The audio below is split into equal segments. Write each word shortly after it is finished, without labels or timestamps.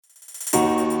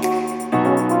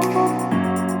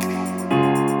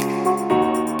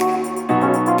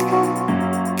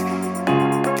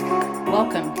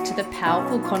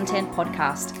Powerful Content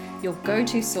Podcast, your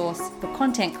go-to source for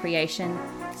content creation,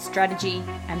 strategy,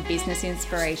 and business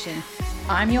inspiration.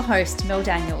 I'm your host, Mel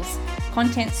Daniels,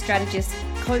 content strategist,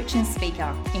 coach, and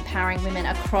speaker, empowering women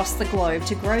across the globe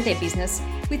to grow their business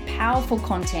with powerful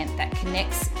content that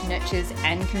connects, nurtures,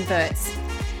 and converts.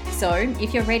 So,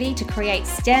 if you're ready to create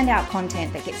standout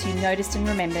content that gets you noticed and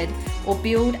remembered, or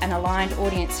build an aligned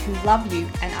audience who love you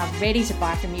and are ready to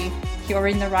buy from you, you're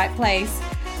in the right place.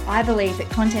 I believe that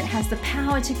content has the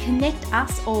power to connect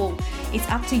us all. It's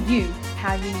up to you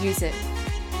how you use it.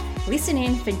 Listen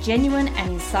in for genuine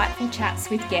and insightful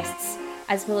chats with guests,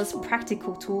 as well as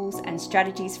practical tools and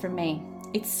strategies from me.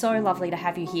 It's so lovely to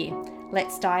have you here.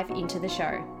 Let's dive into the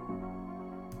show.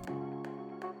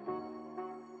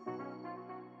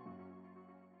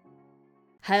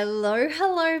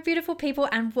 Hello, beautiful people,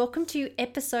 and welcome to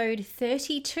episode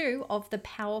 32 of the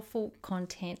Powerful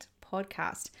Content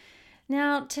Podcast.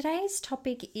 Now, today's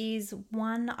topic is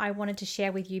one I wanted to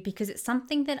share with you because it's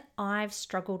something that I've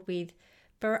struggled with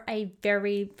for a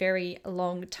very, very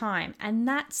long time, and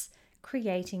that's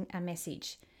creating a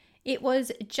message. It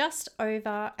was just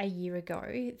over a year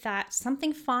ago that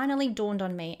something finally dawned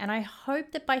on me, and I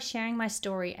hope that by sharing my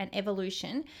story and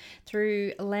evolution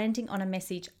through landing on a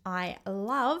message I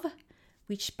love,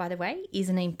 which by the way is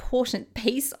an important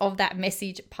piece of that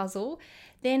message puzzle,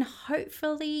 then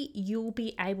hopefully you'll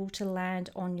be able to land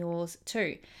on yours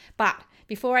too. But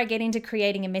before I get into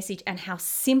creating a message and how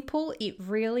simple it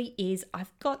really is,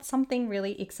 I've got something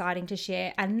really exciting to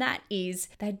share, and that is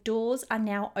that doors are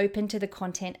now open to the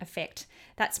Content Effect.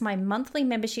 That's my monthly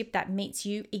membership that meets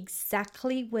you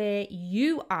exactly where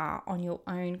you are on your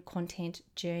own content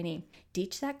journey.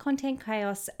 Ditch that content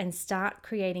chaos and start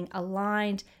creating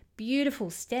aligned, beautiful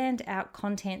standout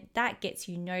content that gets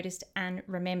you noticed and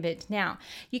remembered. Now,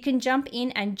 you can jump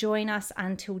in and join us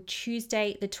until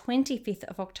Tuesday, the 25th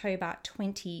of October,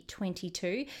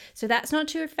 2022. So that's not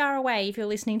too far away if you're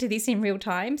listening to this in real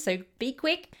time. So be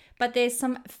quick, but there's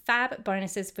some fab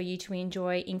bonuses for you to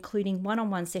enjoy, including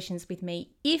one-on-one sessions with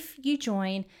me if you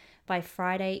join by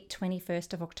Friday,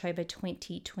 21st of October,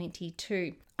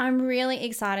 2022. I'm really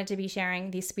excited to be sharing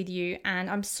this with you,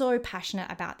 and I'm so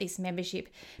passionate about this membership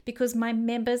because my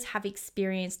members have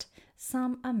experienced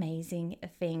some amazing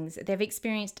things. They've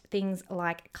experienced things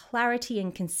like clarity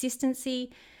and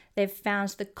consistency. They've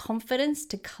found the confidence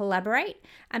to collaborate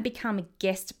and become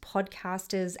guest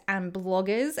podcasters and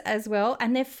bloggers as well.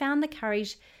 And they've found the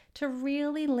courage to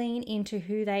really lean into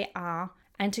who they are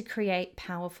and to create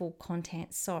powerful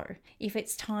content. So if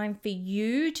it's time for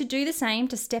you to do the same,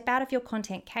 to step out of your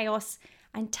content chaos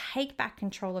and take back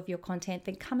control of your content,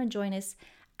 then come and join us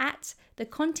at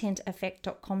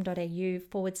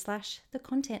thecontenteffect.com.au/the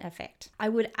content effect. I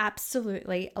would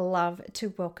absolutely love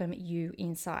to welcome you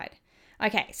inside.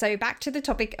 Okay, so back to the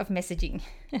topic of messaging.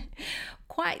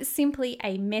 Quite simply,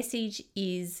 a message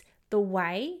is the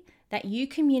way that you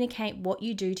communicate what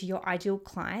you do to your ideal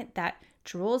client that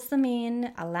draws them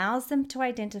in, allows them to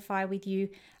identify with you,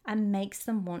 and makes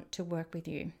them want to work with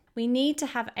you. We need to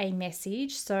have a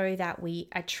message so that we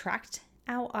attract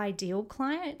our ideal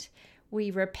client,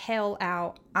 we repel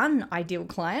our unideal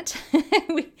client,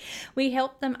 we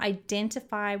help them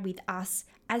identify with us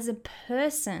as a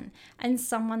person and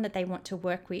someone that they want to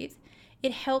work with.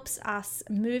 It helps us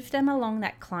move them along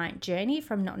that client journey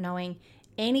from not knowing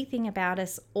anything about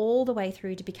us all the way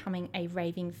through to becoming a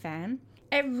raving fan.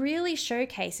 It really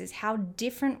showcases how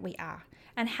different we are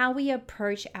and how we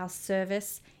approach our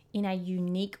service in a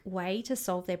unique way to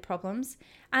solve their problems.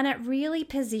 And it really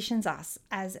positions us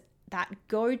as that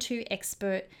go-to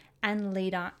expert and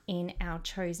leader in our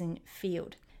chosen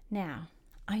field. Now,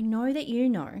 I know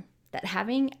that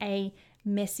having a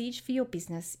message for your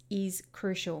business is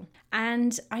crucial.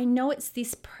 And I know it's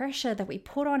this pressure that we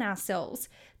put on ourselves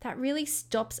that really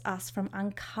stops us from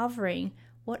uncovering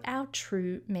what our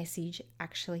true message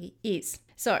actually is.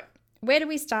 So, where do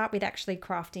we start with actually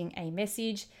crafting a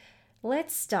message?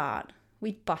 Let's start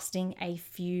with busting a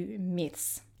few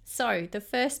myths. So, the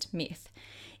first myth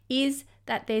is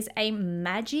that there's a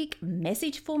magic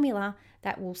message formula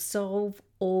that will solve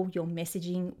all your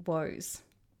messaging woes.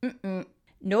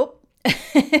 Nope.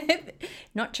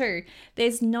 Not true.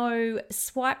 There's no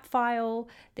swipe file,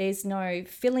 there's no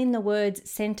fill in the words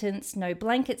sentence, no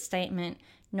blanket statement,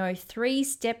 no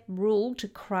 3-step rule to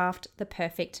craft the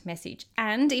perfect message.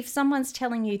 And if someone's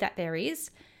telling you that there is,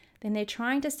 then they're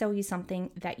trying to sell you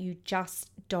something that you just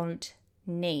don't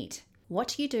need.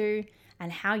 What you do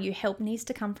and how you help needs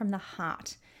to come from the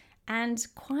heart. And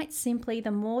quite simply,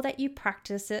 the more that you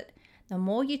practice it, the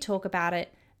more you talk about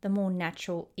it, the more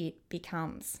natural it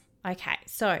becomes. Okay,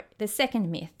 so the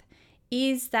second myth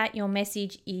is that your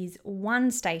message is one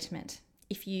statement.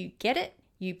 If you get it,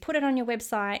 you put it on your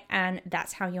website, and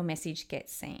that's how your message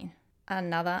gets seen.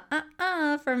 Another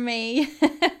from me.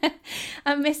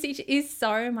 A message is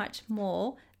so much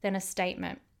more than a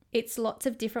statement. It's lots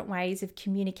of different ways of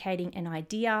communicating an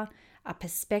idea, a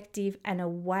perspective, and a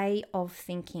way of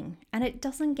thinking. And it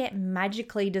doesn't get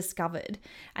magically discovered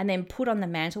and then put on the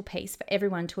mantelpiece for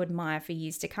everyone to admire for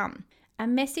years to come. A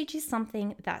message is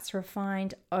something that's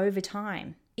refined over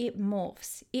time. It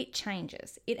morphs, it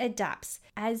changes, it adapts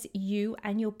as you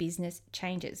and your business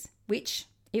changes, which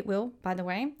it will, by the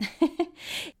way.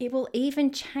 It will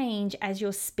even change as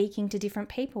you're speaking to different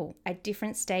people at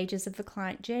different stages of the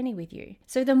client journey with you.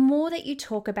 So the more that you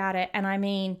talk about it, and I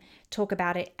mean talk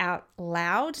about it out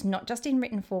loud, not just in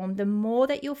written form, the more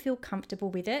that you'll feel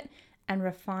comfortable with it and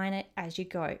refine it as you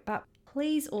go. But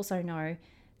please also know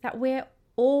that we're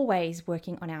always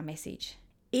working on our message.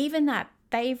 Even that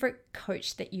favorite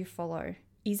coach that you follow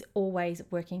is always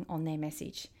working on their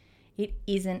message. It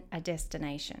isn't a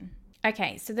destination.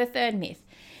 Okay, so the third myth,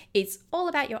 it's all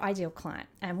about your ideal client.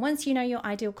 And once you know your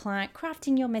ideal client,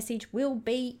 crafting your message will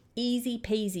be easy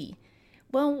peasy.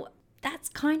 Well, that's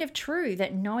kind of true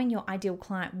that knowing your ideal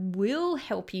client will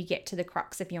help you get to the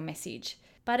crux of your message,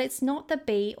 but it's not the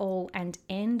be all and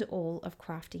end all of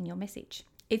crafting your message.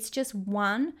 It's just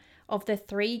one of the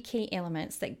 3 key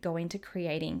elements that go into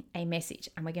creating a message.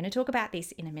 And we're going to talk about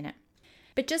this in a minute.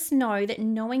 But just know that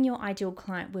knowing your ideal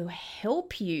client will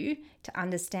help you to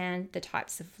understand the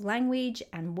types of language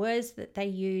and words that they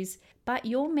use. But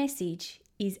your message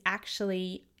is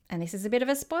actually, and this is a bit of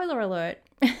a spoiler alert,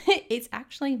 it's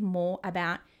actually more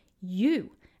about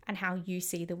you and how you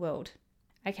see the world.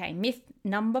 Okay, myth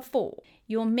number 4.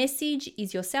 Your message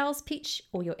is your sales pitch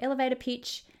or your elevator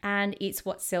pitch, and it's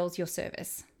what sells your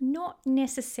service. Not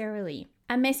necessarily.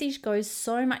 A message goes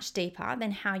so much deeper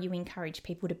than how you encourage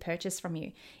people to purchase from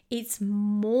you. It's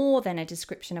more than a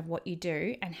description of what you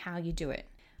do and how you do it.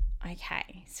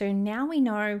 Okay, so now we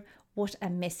know what a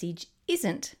message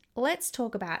isn't. Let's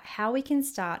talk about how we can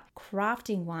start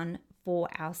crafting one for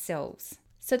ourselves.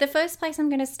 So the first place I'm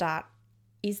going to start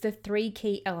is the 3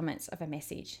 key elements of a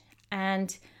message.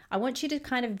 And I want you to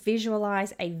kind of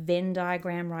visualize a Venn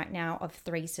diagram right now of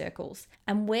 3 circles.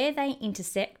 And where they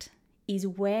intersect is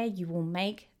where you will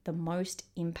make the most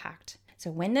impact. So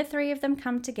when the 3 of them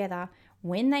come together,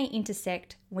 when they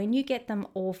intersect, when you get them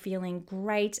all feeling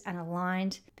great and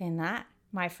aligned, then that,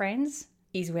 my friends,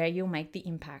 is where you'll make the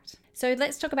impact. So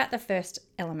let's talk about the first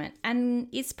element, and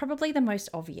it's probably the most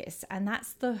obvious, and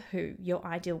that's the who, your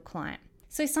ideal client.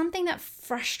 So something that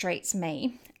frustrates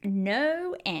me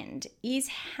no end is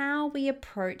how we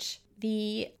approach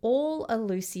the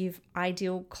all-elusive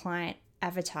ideal client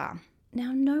avatar.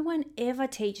 Now, no one ever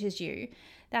teaches you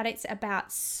that it's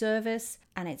about service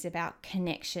and it's about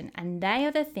connection, and they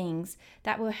are the things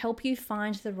that will help you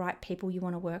find the right people you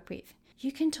want to work with.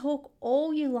 You can talk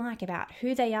all you like about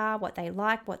who they are, what they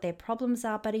like, what their problems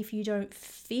are, but if you don't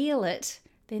feel it,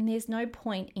 then there's no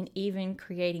point in even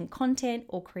creating content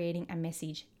or creating a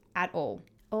message at all.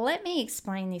 Let me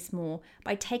explain this more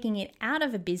by taking it out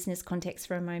of a business context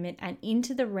for a moment and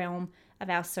into the realm of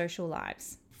our social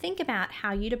lives. Think about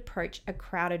how you'd approach a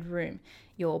crowded room.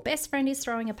 Your best friend is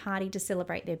throwing a party to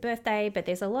celebrate their birthday, but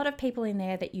there's a lot of people in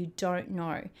there that you don't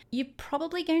know. You're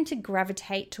probably going to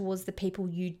gravitate towards the people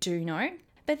you do know.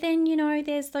 But then,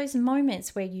 there's those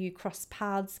moments where you cross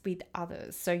paths with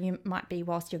others. So you might be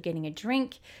whilst you're getting a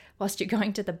drink, whilst you're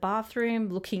going to the bathroom,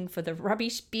 looking for the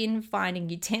rubbish bin, finding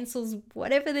utensils,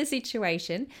 whatever the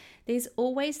situation, there's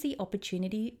always the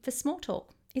opportunity for small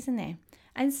talk, isn't there?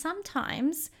 And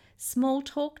sometimes small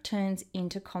talk turns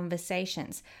into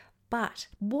conversations. But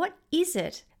what is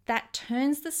it that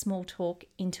turns the small talk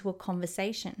into a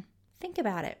conversation? Think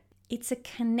about it. It's a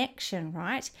connection,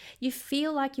 right? You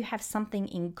feel like you have something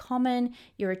in common,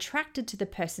 you're attracted to the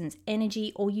person's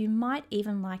energy, or you might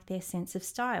even like their sense of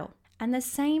style. And the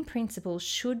same principles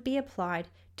should be applied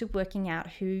to working out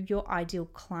who your ideal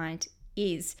client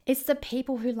is. It's the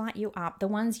people who light you up, the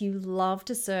ones you love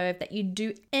to serve, that you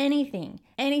do anything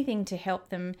to help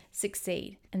them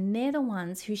succeed. And they're the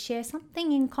ones who share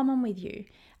something in common with you.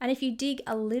 And if you dig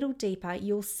a little deeper,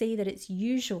 you'll see that it's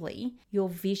usually your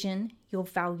vision, your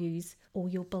values, or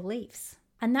your beliefs.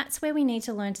 And that's where we need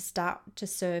to learn to start to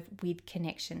serve with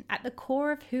connection at the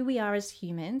core of who we are as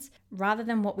humans, rather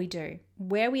than what we do,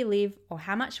 where we live, or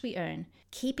how much we earn.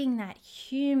 Keeping that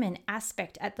human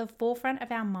aspect at the forefront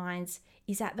of our minds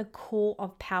is at the core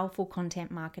of powerful content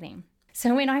marketing.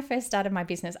 So when I first started my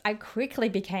business, I quickly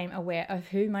became aware of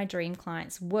who my dream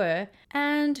clients were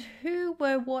and who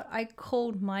were what I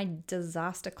called my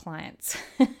disaster clients.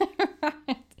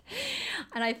 Right?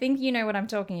 And I think you know what I'm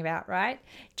talking about, right?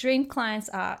 Dream clients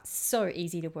are so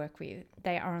easy to work with.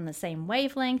 They are on the same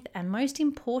wavelength, and most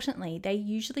importantly, they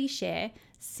usually share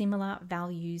similar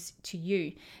values to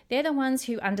you. They're the ones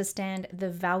who understand the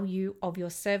value of your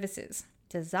services.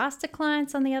 Disaster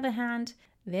clients, on the other hand,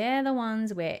 they're the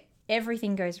ones where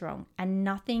everything goes wrong and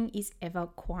nothing is ever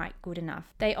quite good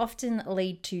enough. They often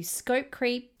lead to scope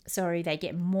creep, so they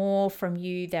get more from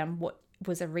you than what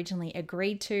was originally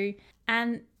agreed to,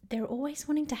 and they're always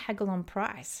wanting to haggle on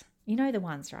price. You know the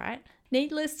ones, right?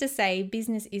 Needless to say,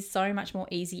 business is so much more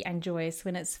easy and joyous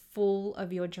when it's full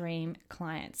of your dream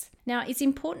clients. Now, it's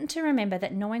important to remember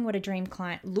that knowing what a dream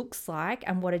client looks like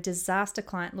and what a disaster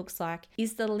client looks like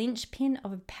is the linchpin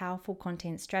of a powerful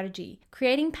content strategy.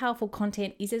 Creating powerful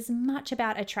content is as much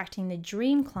about attracting the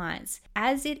dream clients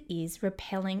as it is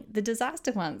repelling the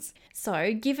disaster ones.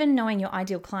 So, given knowing your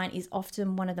ideal client is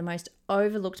often one of the most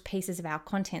overlooked pieces of our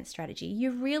content strategy,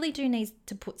 you really do need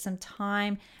to put some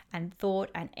time and thought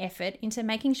and effort into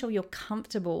making sure you're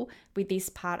comfortable with this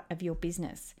part of your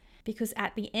business. Because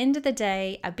at the end of the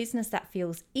day, a business that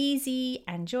feels easy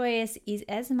and joyous is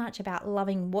as much about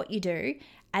loving what you do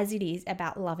as it is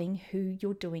about loving who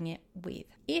you're doing it with.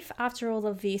 If after all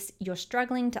of this, you're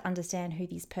struggling to understand who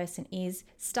this person is,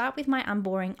 start with my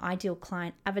Unboring Ideal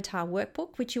Client Avatar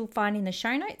workbook, which you'll find in the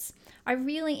show notes. I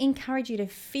really encourage you to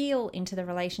feel into the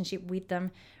relationship with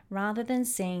them rather than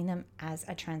seeing them as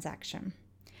a transaction.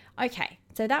 Okay,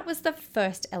 so that was the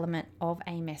first element of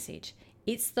a message.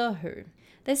 It's the who.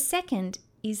 The second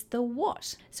is the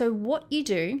what. So what you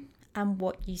do and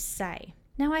what you say.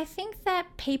 Now, I think that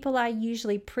people are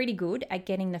usually pretty good at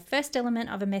getting the first element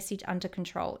of a message under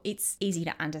control. It's easy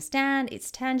to understand,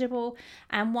 it's tangible,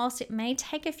 and whilst it may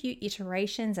take a few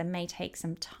iterations and may take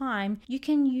some time, you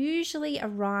can usually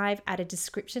arrive at a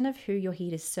description of who you're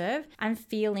here to serve and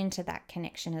feel into that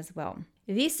connection as well.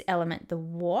 This element, the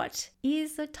what,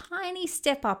 is a tiny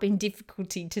step up in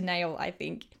difficulty to nail, I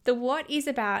think. The what is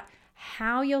about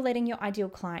how you're letting your ideal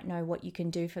client know what you can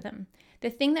do for them. The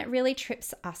thing that really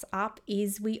trips us up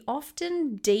is we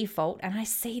often default, and I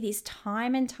see this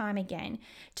time and time again,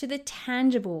 to the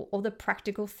tangible or the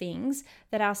practical things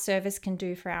that our service can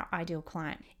do for our ideal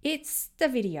client. It's the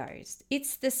videos,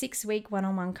 it's the 6-week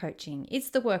one-on-one coaching,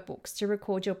 it's the workbooks to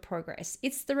record your progress,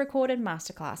 it's the recorded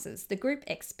masterclasses, the group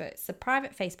experts, the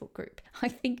private Facebook group. I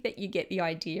think that you get the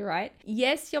idea, right?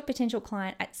 Yes, your potential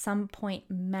client at some point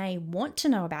may want to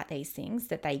know about these things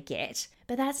that they get,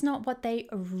 but that's not what they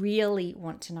really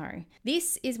want to know.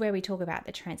 This is where we talk about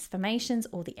the transformations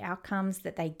or the outcomes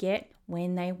that they get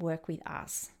when they work with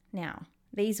us. Now,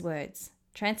 these words,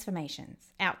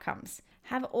 transformations, outcomes,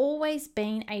 have always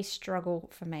been a struggle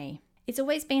for me. It's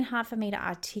always been hard for me to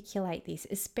articulate this,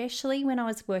 especially when I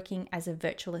was working as a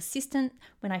virtual assistant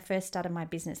when I first started my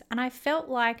business. And I felt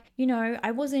like,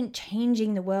 I wasn't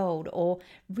changing the world or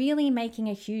really making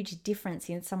a huge difference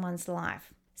in someone's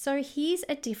life. So here's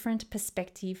a different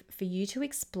perspective for you to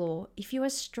explore if you are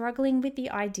struggling with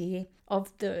the idea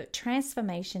of the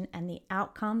transformation and the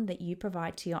outcome that you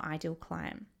provide to your ideal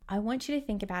client. I want you to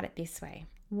think about it this way.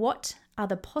 What are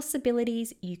the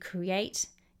possibilities you create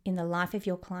in the life of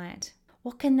your client?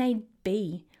 What can they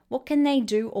be? What can they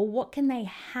do? Or what can they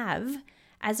have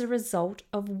as a result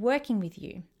of working with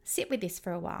you? Sit with this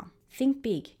for a while. Think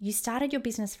big. You started your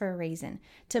business for a reason,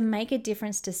 to make a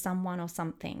difference to someone or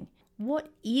something.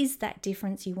 What is that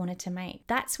difference you wanted to make?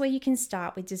 That's where you can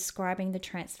start with describing the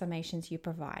transformations you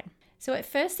provide. So at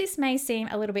first, this may seem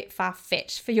a little bit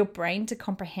far-fetched for your brain to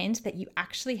comprehend that you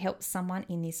actually help someone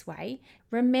in this way.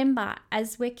 Remember,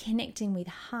 as we're connecting with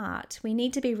heart, we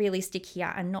need to be realistic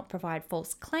here and not provide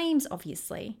false claims,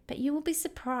 obviously, but you will be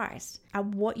surprised at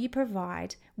what you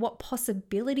provide, what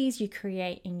possibilities you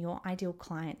create in your ideal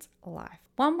client's life.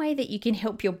 One way that you can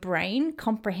help your brain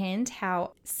comprehend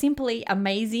how simply,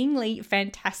 amazingly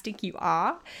fantastic you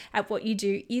are at what you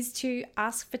do is to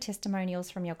ask for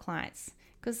testimonials from your clients.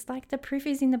 Because the proof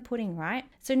is in the pudding, right?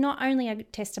 So not only are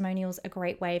testimonials a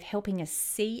great way of helping us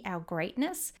see our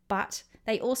greatness, but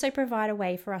they also provide a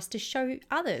way for us to show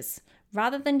others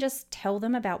rather than just tell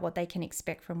them about what they can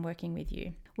expect from working with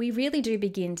you. We really do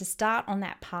begin to start on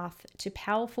that path to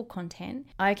powerful content.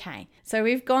 Okay, so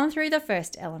we've gone through the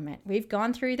first element. We've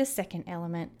gone through the second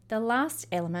element. The last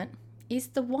element is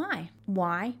the why.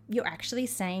 Why you're actually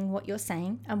saying what you're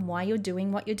saying and why you're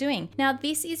doing what you're doing. Now,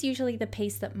 this is usually the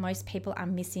piece that most people are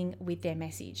missing with their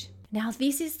message.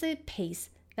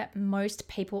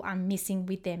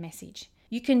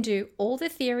 You can do all the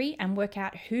theory and work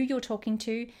out who you're talking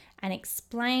to and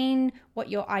explain what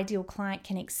your ideal client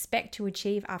can expect to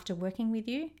achieve after working with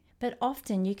you. But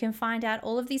often you can find out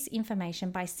all of this information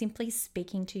by simply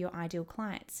speaking to your ideal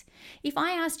clients. If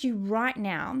I asked you right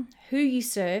now who you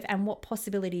serve and what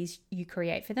possibilities you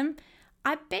create for them,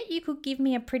 I bet you could give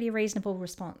me a pretty reasonable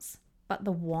response. But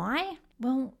the why?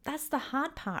 Well, that's the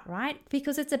hard part, right?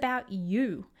 Because it's about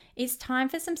you. It's time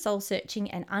for some soul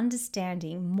searching and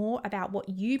understanding more about what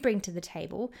you bring to the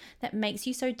table that makes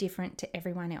you so different to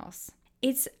everyone else.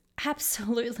 It's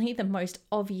absolutely the most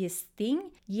obvious thing,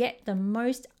 yet the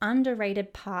most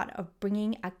underrated part of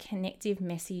bringing a connective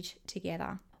message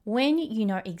together. When you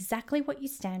know exactly what you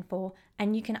stand for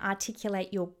and you can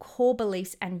articulate your core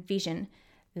beliefs and vision,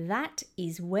 that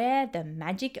is where the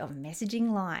magic of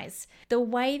messaging lies. The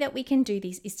way that we can do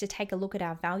this is to take a look at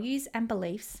our values and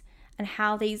beliefs and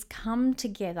how these come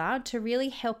together to really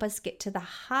help us get to the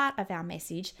heart of our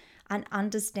message and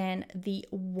understand the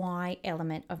why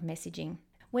element of messaging.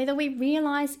 Whether we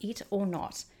realize it or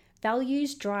not,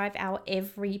 values drive our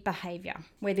every behavior.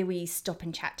 Whether we stop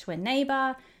and chat to a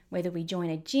neighbor, whether we join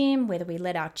a gym, whether we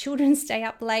let our children stay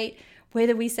up late,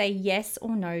 whether we say yes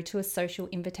or no to a social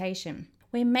invitation.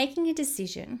 We're making a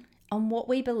decision on what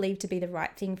we believe to be the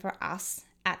right thing for us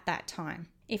at that time.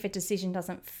 If a decision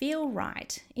doesn't feel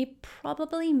right, it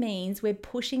probably means we're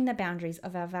pushing the boundaries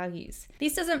of our values.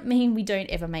 This doesn't mean we don't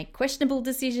ever make questionable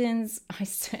decisions. I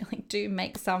certainly do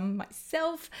make some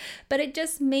myself, but it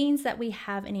just means that we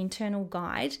have an internal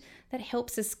guide that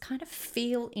helps us kind of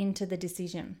feel into the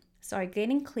decision. So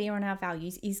getting clear on our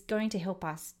values is going to help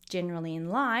us generally in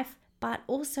life, but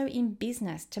also in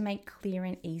business to make clear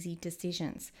and easy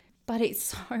decisions. But it's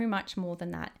so much more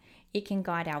than that. It can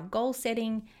guide our goal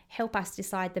setting, help us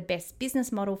decide the best business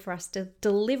model for us to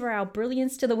deliver our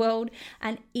brilliance to the world,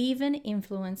 and even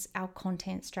influence our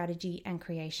content strategy and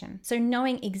creation. So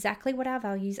knowing exactly what our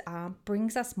values are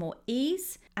brings us more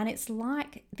ease, and it's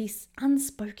like this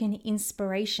unspoken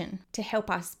inspiration to help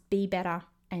us be better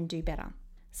and do better.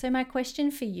 So my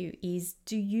question for you is,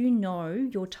 do you know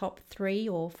your top 3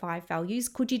 or 5 values?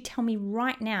 Could you tell me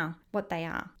right now what they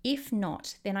are? If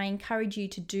not, then I encourage you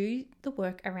to do the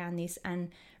work around this and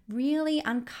really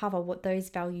uncover what those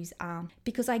values are,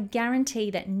 because I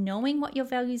guarantee that knowing what your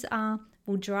values are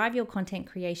will drive your content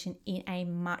creation in a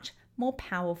much more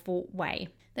powerful way.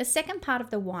 The second part of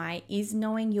the why is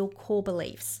knowing your core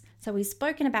beliefs. So we've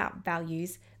spoken about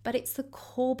values, but it's the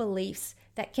core beliefs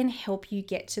that can help you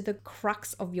get to the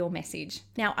crux of your message.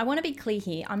 Now, I want to be clear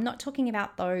here. I'm not talking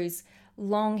about those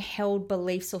long-held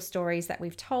beliefs or stories that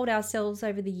we've told ourselves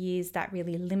over the years that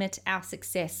really limit our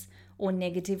success or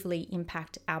negatively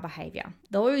impact our behavior.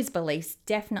 Those beliefs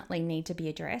definitely need to be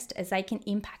addressed, as they can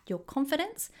impact your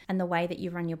confidence and the way that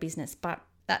you run your business. But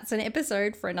that's an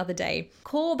episode for another day.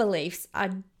 Core beliefs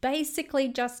are basically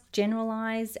just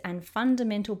generalized and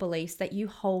fundamental beliefs that you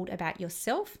hold about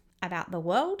yourself, about the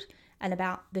world, and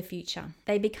about the future.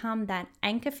 They become that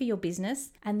anchor for your business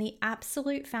and the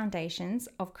absolute foundations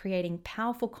of creating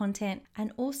powerful content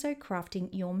and also crafting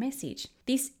your message.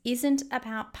 This isn't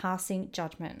about passing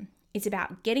judgment. It's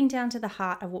about getting down to the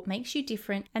heart of what makes you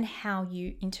different and how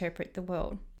you interpret the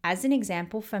world. As an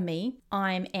example, for me,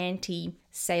 I'm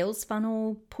anti-sales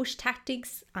funnel push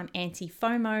tactics. I'm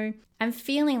anti-FOMO. I'm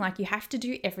feeling like you have to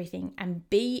do everything and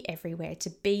be everywhere to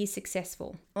be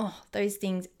successful. Oh, those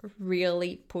things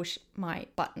really push my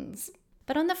buttons.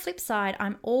 But on the flip side,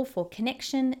 I'm all for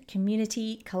connection,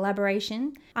 community,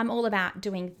 collaboration. I'm all about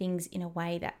doing things in a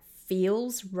way that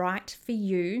feels right for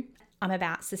you. I'm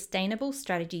about sustainable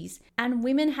strategies and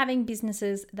women having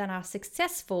businesses that are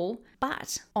successful,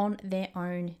 but on their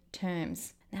own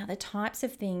terms. Now, the types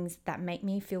of things that make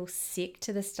me feel sick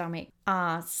to the stomach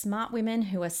are smart women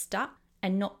who are stuck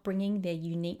and not bringing their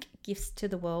unique gifts to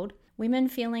the world, women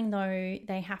feeling though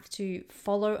they have to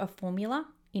follow a formula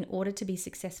in order to be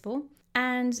successful,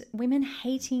 and women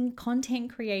hating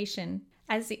content creation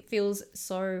as it feels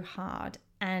so hard.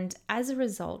 And as a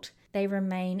result, they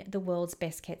remain the world's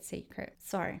best kept secret.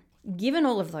 So, given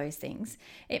all of those things,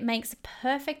 it makes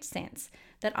perfect sense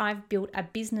that I've built a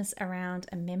business around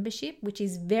a membership, which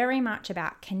is very much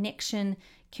about connection,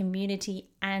 community,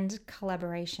 and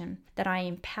collaboration, that I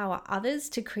empower others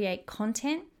to create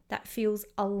content that feels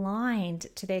aligned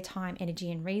to their time, energy,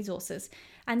 and resources,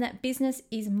 and that business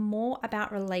is more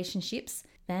about relationships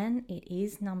than it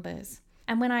is numbers.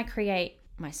 And when I create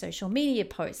my social media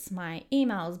posts, my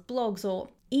emails, blogs, or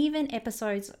even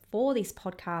episodes for this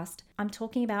podcast, I'm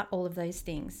talking about all of those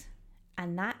things.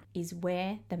 And that is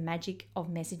where the magic of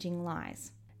messaging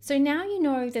lies. So now you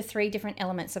know the 3 different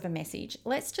elements of a message.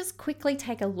 Let's just quickly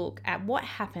take a look at what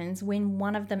happens when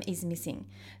one of them is missing.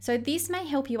 So this may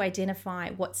help you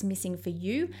identify what's missing for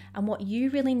you and what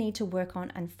you really need to work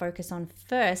on and focus on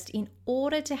first in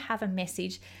order to have a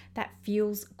message that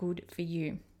feels good for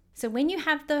you. So when you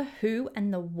have the who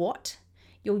and the what,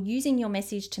 you're using your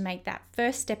message to make that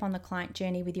first step on the client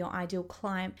journey with your ideal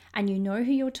client, and you know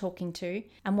who you're talking to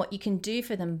and what you can do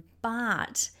for them,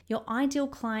 but your ideal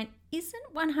client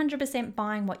isn't 100%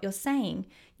 buying what you're saying.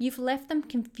 You've left them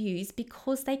confused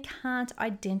because they can't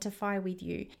identify with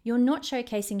you. You're not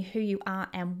showcasing who you are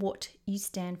and what you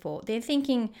stand for. They're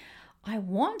thinking, I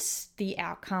want the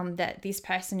outcome that this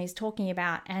person is talking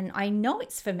about, and I know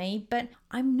it's for me, but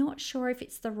I'm not sure if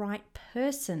it's the right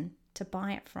person to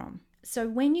buy it from. So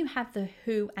when you have the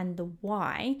who and the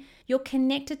why, you're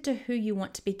connected to who you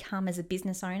want to become as a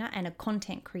business owner and a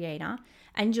content creator,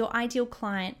 and your ideal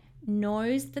client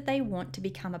knows that they want to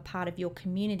become a part of your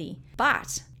community,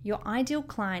 but your ideal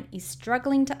client is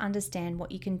struggling to understand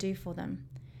what you can do for them.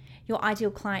 Your ideal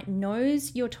client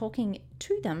knows you're talking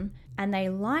to them and they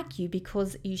like you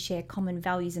because you share common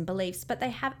values and beliefs, but they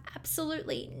have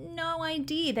absolutely no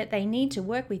idea that they need to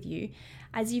work with you,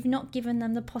 as you've not given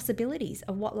them the possibilities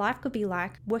of what life could be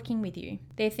like working with you.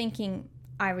 They're thinking,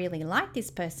 I really like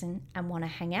this person and want to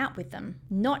hang out with them,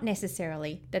 not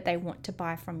necessarily that they want to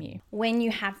buy from you. When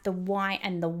you have the why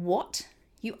and the what,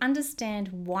 you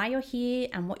understand why you're here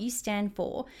and what you stand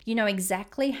for. You know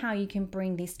exactly how you can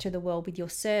bring this to the world with your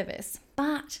service,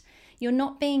 but you're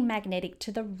not being magnetic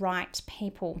to the right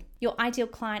people. Your ideal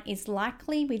client is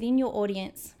likely within your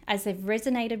audience as they've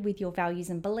resonated with your values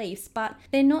and beliefs, but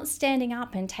they're not standing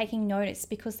up and taking notice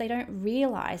because they don't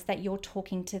realize that you're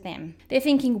talking to them. They're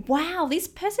thinking, wow, this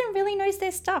person really knows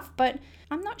their stuff, but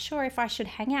I'm not sure if I should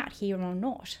hang out here or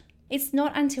not. It's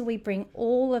not until we bring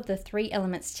all of the 3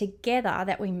 elements together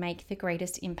that we make the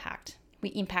greatest impact. We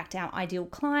impact our ideal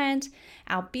client,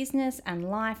 our business and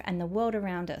life, and the world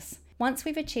around us. Once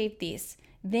we've achieved this,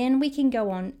 then we can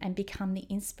go on and become the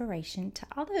inspiration to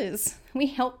others. We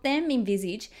help them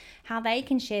envisage how they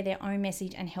can share their own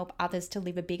message and help others to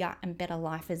live a bigger and better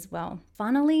life as well.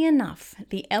 Funnily enough,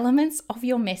 the elements of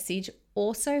your message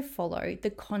also follow the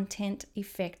content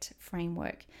effect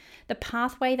framework, the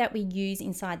pathway that we use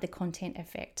inside the content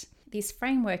effect. This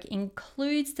framework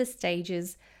includes the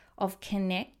stages of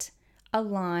connect,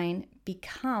 align,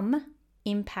 become,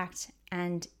 impact,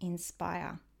 and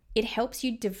inspire. It helps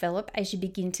you develop as you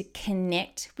begin to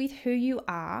connect with who you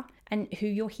are and who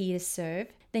you're here to serve.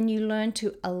 Then you learn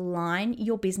to align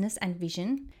your business and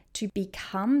vision to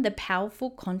become the powerful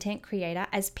content creator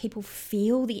as people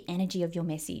feel the energy of your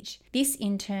message. This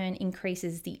in turn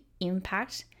increases the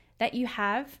impact that you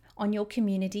have on your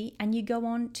community, and you go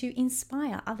on to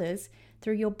inspire others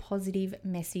through your positive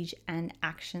message and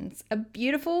actions. A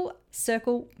beautiful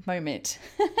circle moment.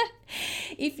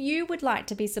 If you would like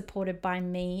to be supported by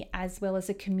me as well as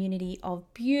a community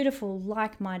of beautiful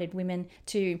like-minded women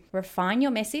to refine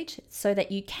your message so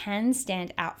that you can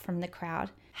stand out from the crowd,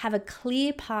 have a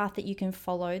clear path that you can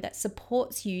follow that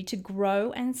supports you to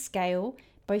grow and scale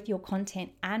both your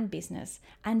content and business,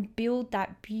 and build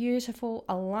that beautiful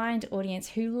aligned audience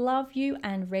who love you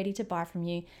and ready to buy from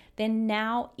you, then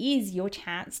now is your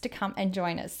chance to come and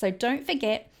join us. So don't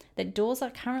forget that doors are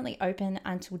currently open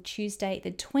until Tuesday,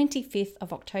 the 25th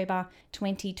of October,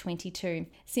 2022.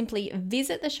 Simply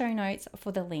visit the show notes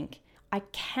for the link. I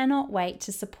cannot wait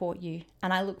to support you,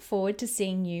 and I look forward to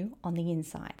seeing you on the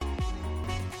inside.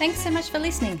 Thanks so much for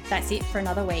listening. That's it for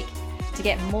another week. To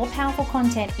get more powerful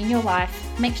content in your life,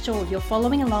 make sure you're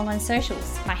following along on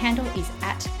socials. My handle is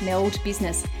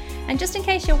 @MELDBusiness. And just in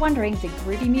case you're wondering, the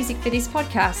groovy music for this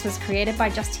podcast was created by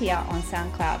Just Here on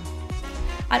SoundCloud.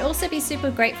 I'd also be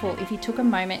super grateful if you took a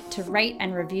moment to rate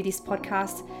and review this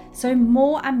podcast so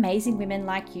more amazing women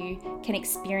like you can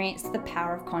experience the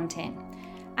power of content.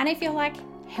 And if you're like,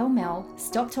 hell Mel,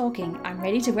 stop talking, I'm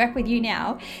ready to work with you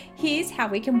now, here's how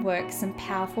we can work some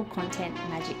powerful content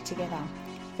magic together.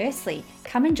 Firstly,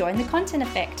 come and join the Content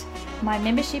Effect, my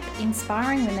membership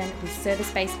inspiring women with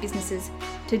service-based businesses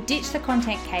to ditch the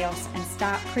content chaos and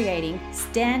start creating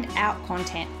stand-out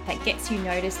content that gets you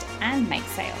noticed and makes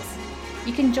sales.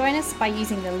 You can join us by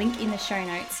using the link in the show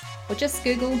notes or just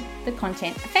Google the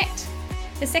Content Effect.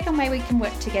 The second way we can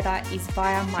work together is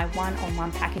via my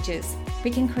one-on-one packages. We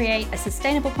can create a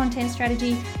sustainable content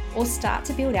strategy or start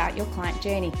to build out your client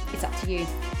journey. It's up to you.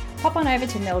 Hop on over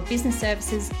to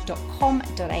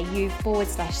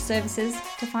meldbusinessservices.com.au/services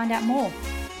to find out more.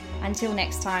 Until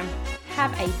next time,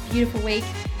 have a beautiful week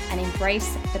and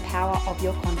embrace the power of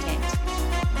your content.